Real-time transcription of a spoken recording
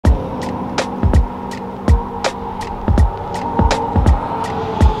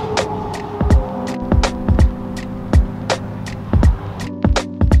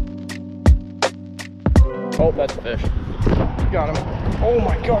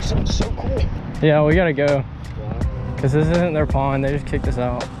gosh, that's so cool. Yeah, we gotta go. Because this isn't their pond, they just kicked us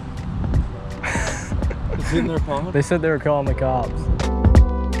out. It's in their pond? They said they were calling the cops.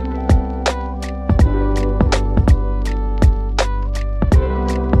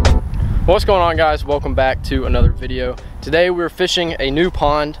 What's going on, guys? Welcome back to another video. Today we're fishing a new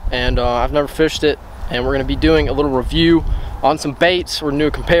pond, and I've never fished it, and we're gonna be doing a little review on some baits. We're gonna do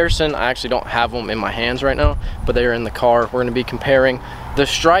a comparison. I actually don't have them in my hands right now, but they are in the car. We're gonna be comparing the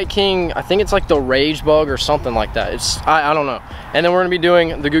Strike King, I think it's like the Rage Bug or something like that. I don't know. And then we're gonna be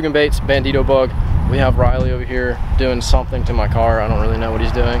doing the Googan baits Bandito bug. We have Riley over here doing something to my car. I don't really know what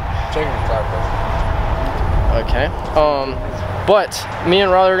he's doing. Checking the tire pressure. Okay. But me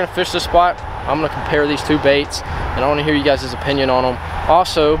and Riley are gonna fish this spot. I'm gonna compare these two baits, and I wanna hear you guys' opinion on them.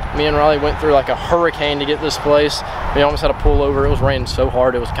 Also, me and Riley went through like a hurricane to get this place. We almost had to pull over. It was raining so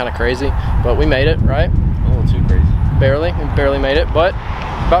hard, it was kind of crazy, but we made it, right? A little too crazy. Barely, we barely made it, but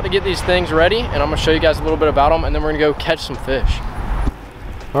about to get these things ready, and I'm gonna show you guys a little bit about them, and then we're gonna go catch some fish.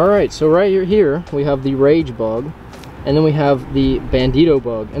 All right, so right here we have the Rage Bug, and then we have the Bandito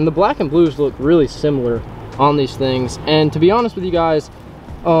bug, and the black and blues look really similar on these things. And to be honest with you guys,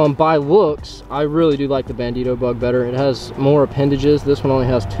 by looks, I really do like the Bandito bug better. It has more appendages. This one only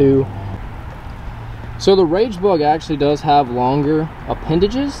has 2. So the Rage Bug actually does have longer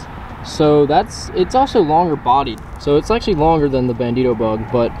appendages, so it's also longer bodied, so it's actually longer than the Bandito bug.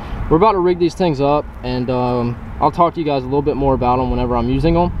 But we're about to rig these things up, and I'll talk to you guys a little bit more about them whenever I'm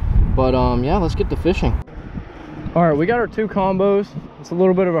using them. But yeah, let's get to fishing. All right, we got our 2 combos. It's a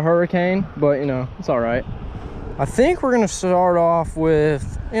little bit of a hurricane, but you know, it's all right. I think we're gonna start off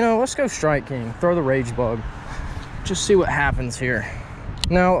with, let's go Strike King, throw the Rage Bug, just see what happens here.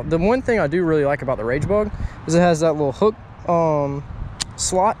 Now, the one thing I do really like about the Rage Bug is it has that little hook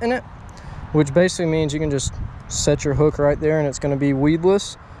slot in it, which basically means you can just set your hook right there and it's gonna be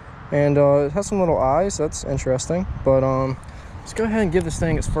weedless. And it has some little eyes, that's interesting. But let's go ahead and give this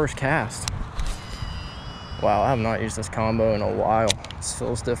thing its first cast. Wow, I have not used this combo in a while. It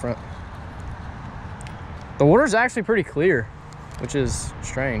feels different. The water's actually pretty clear, which is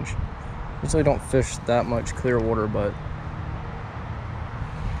strange. Usually don't fish that much clear water, but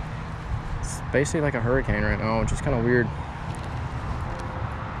it's basically like a hurricane right now, which is kind of weird.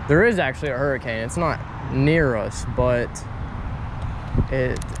 There is actually a hurricane. It's not near us, but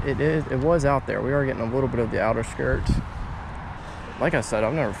it was out there. We are getting a little bit of the outer skirts. Like I said,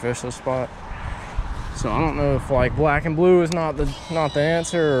 I've never fished this spot, so I don't know if like black and blue is not the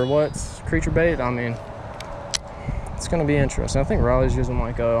answer, or what's creature bait. I mean, it's gonna be interesting. I think Riley's using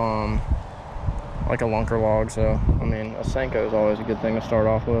like a lunker log, so I mean a Senko is always a good thing to start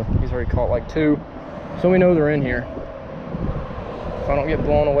off with. He's already caught like 2, so we know they're in here. If I don't get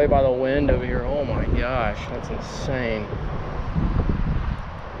blown away by the wind over here, oh my gosh, that's insane.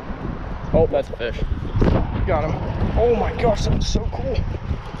 Oh, that's a fish. Got him. Oh my gosh, that's so cool.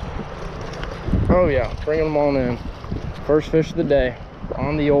 Oh yeah, bringing them on in. First fish of the day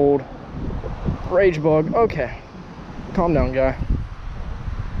on the old Rage Bug. Okay. Calm down, guy.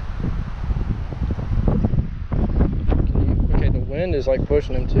 Okay, the wind is like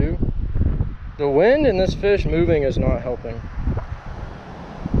pushing him too. The wind and this fish moving is not helping.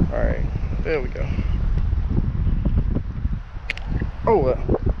 All right, there we go. Oh,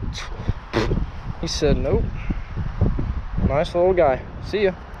 he said nope. Nice little guy. See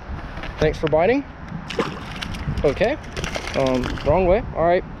ya. Thanks for biting. Okay. Wrong way. All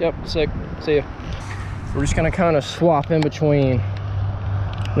right. Yep. Sick. See ya. We're just gonna kind of swap in between.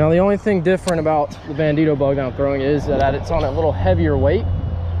 Now, the only thing different about the Bandito bug I'm throwing is that it's on a little heavier weight,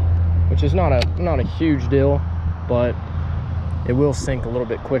 which is not a huge deal, but it will sink a little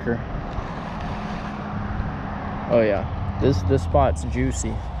bit quicker. Oh yeah, this spot's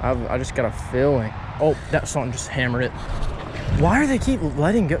juicy. I just got a feeling. Oh, that something just hammered it. Why do they keep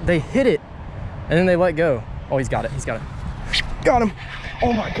letting go? They hit it and then they let go. Oh, he's got it. He's got it. Got him.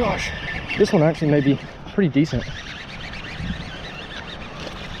 Oh my gosh. This one actually may be pretty decent.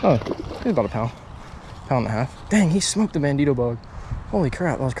 Oh, he's about a pound and a half. Dang, he smoked the Bandito bug. Holy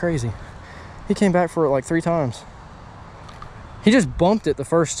crap, that was crazy. He came back for it like 3 times. He just bumped it the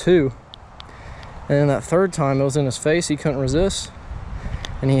first 2. And then that 3rd time it was in his face, he couldn't resist.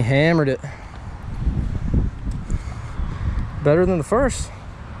 And he hammered it. Better than the first.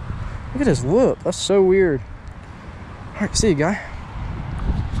 Look at his lip, that's so weird. All right, see you, guy.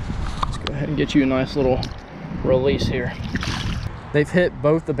 Let's go ahead and get you a nice little release here. They've hit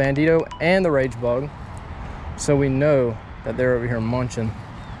both the Bandito and the Rage Bug, so we know that they're over here munching.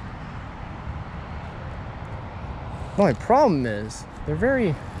 The only problem is they're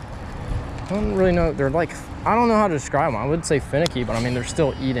very don't really know. They're like, I don't know how to describe them. I would say finicky, but I mean, they're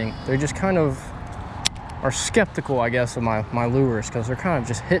still eating. They just kind of are skeptical, I guess, of my lures because they're kind of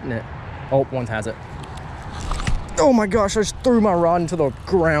just hitting it. Oh, one has it. Oh my gosh, I just threw my rod into the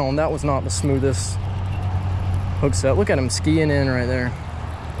ground. That was not the smoothest hook set. Look at him skiing in right there.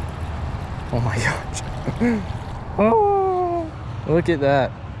 Oh my gosh. Oh, look at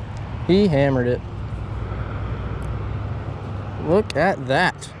that. He hammered it. Look at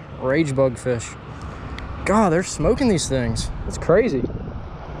that. Rage bug fish. God, they're smoking these things. It's crazy.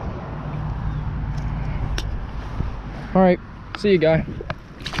 All right, see you, guy.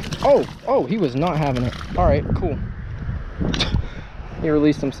 Oh, he was not having it. All right, cool. He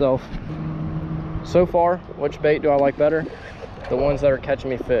released himself. So far, which bait do I like better? The ones that are catching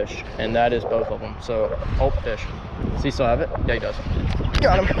me fish, and that is both of them. So, oh, fish. Does he still have it? Yeah, he does.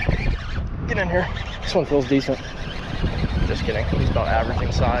 Got him. Get in here. This one feels decent. Just kidding. He's about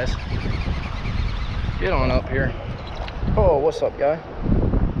averaging size. Get on up here. Oh, what's up, guy?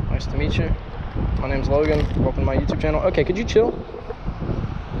 Nice to meet you. My name's Logan. Welcome to my YouTube channel. Okay, could you chill?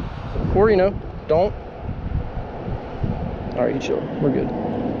 Or, you know, don't. All right, you chill. We're good.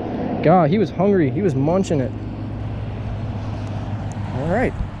 God, he was hungry. He was munching it. All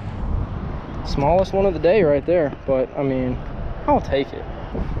right. Smallest one of the day right there. But, I mean, I'll take it.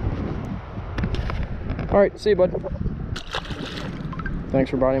 All right, see you, bud. Thanks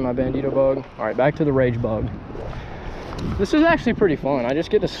for biting my Bandito bug. All right, back to the rage bug. This is actually pretty fun. I just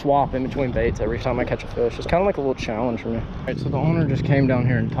get to swap in between baits every time I catch a fish. It's kind of like a little challenge for me. All right, so the owner just came down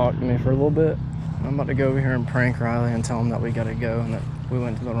here and talked to me for a little bit. I'm about to go over here and prank Riley and tell him that we gotta go and that we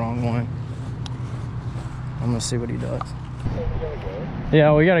went to the wrong one. I'm gonna see what he does. So we gotta go?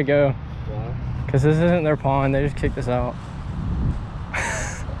 Yeah, we gotta go. Why? Because this isn't their pond. They just kicked us out.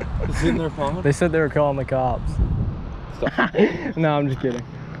 It's in their pond? They said they were calling the cops. No, I'm just kidding.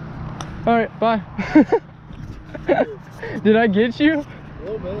 All right, bye. Did I get you? A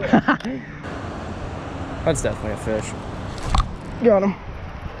little bit. That's definitely a fish. Got him.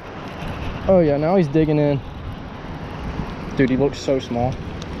 Oh yeah, now he's digging in. Dude, he looks so small.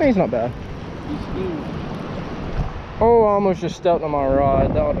 Hey, he's not bad. He's huge. Oh, I almost just stepped on my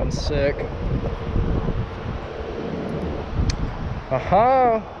rod. That would have been sick.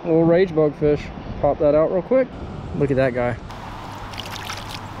 Aha! Little rage bug fish. Pop that out real quick. Look at that guy.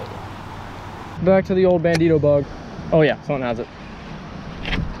 Back to the old Bandito bug. Oh yeah, someone has it.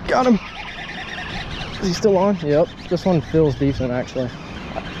 Got him. Is he still on? Yep. This one feels decent actually.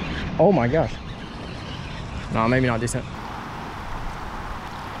 Oh my gosh. No, maybe not decent. Look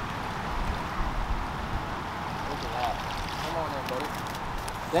at that. Come on there, buddy.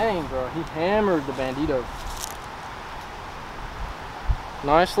 Dang, bro, he hammered the Bandito.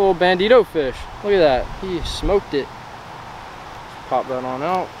 Nice little Bandito fish. Look at that. He smoked it. Pop that on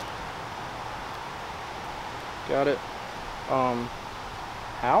out. Got it.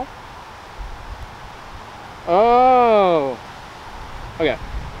 How? Oh. Okay.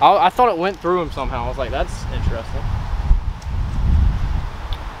 I thought it went through him somehow. I was like, that's interesting.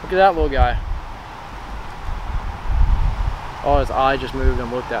 Look at that little guy. Oh, his eye just moved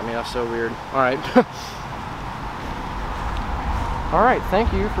and looked at me. That's so weird. All right. All right.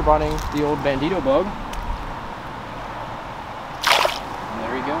 Thank you for biting the old Bandito bug. And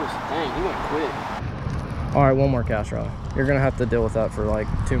there he goes. Dang, he went quick. All right, one more cast, Riley. You're gonna have to deal with that for like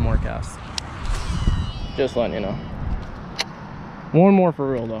 2 more casts. Just letting you know. One more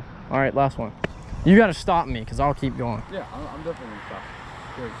for real though. All right, last one. You gotta stop me because I'll keep going. Yeah, I'm definitely gonna stop.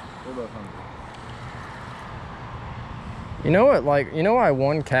 Because we're both hungry. You know what, like, you know why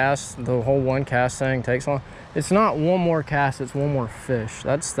one cast, the whole one cast thing takes long? It's not one more cast, it's one more fish.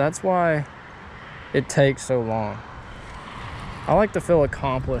 That's why it takes so long. I like to feel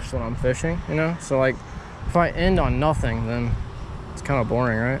accomplished when I'm fishing, you know? So like, if I end on nothing, then it's kind of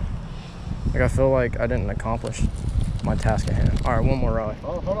boring, right? Like I feel like I didn't accomplish my task at hand. All right, one more rally.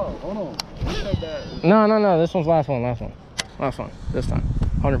 Oh, hold on. You said that. No, this one's last one. This time,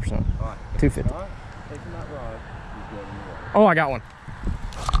 100%. All right. 250. All right. Taking that rod. He's letting me go. Oh, I got one.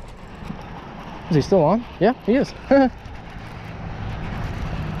 Is he still on? Yeah, he is.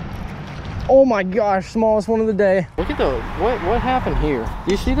 Oh my gosh, smallest one of the day. Look at the, what happened here?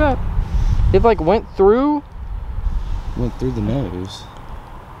 Do you see that? It like went through. Went through the nose.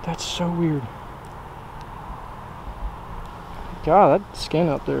 That's so weird. God, that skin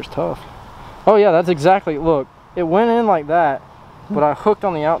up there is tough. Oh yeah, that's exactly, look. It went in like that, but I hooked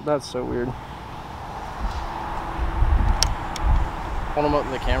on the out. That's so weird. Hold him up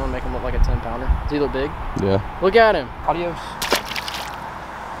to the camera, make him look like a 10-pounder. Does he look big? Yeah. Look at him. Adios.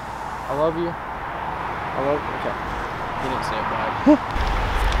 I love you. I love you. Okay. He didn't say it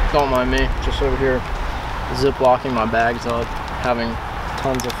back. Don't mind me, just over here zip locking my bags up, having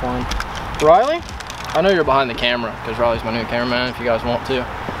tons of fun. Riley, I know you're behind the camera because Riley's my new cameraman. If you guys want to,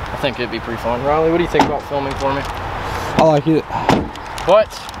 I think it'd be pretty fun. Riley, what do you think about filming for me? I like it. But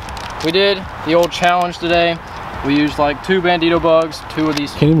we did the old challenge today. We used like 2 Bandito bugs, 2 of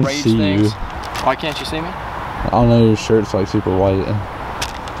these rage things. Why can't you see me? I don't know, your shirt's like super white.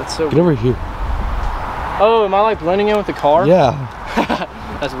 That's so Get over here. Oh, am I like blending in with the car? Yeah.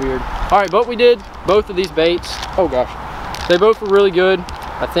 That's weird. All right, but we did both of these baits. Oh gosh. They both were really good.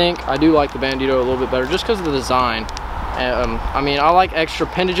 I think I do like the Bandito a little bit better just because of the design. I mean, I like extra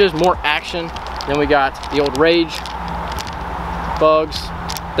appendages, more action. Then we got the old Rage bugs.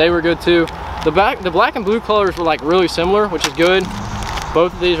 They were good too. The black and blue colors were like really similar, which is good.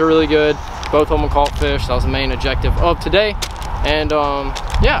 Both of these are really good. Both of them caught fish. That was the main objective of today. And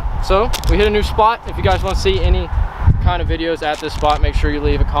yeah, so we hit a new spot. If you guys want to see any kind of videos at this spot, make sure you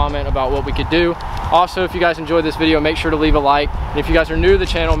leave a comment about what we could do. Also, if you guys enjoyed this video, make sure to leave a like. And if you guys are new to the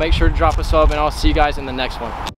channel, make sure to drop a sub, and I'll see you guys in the next one.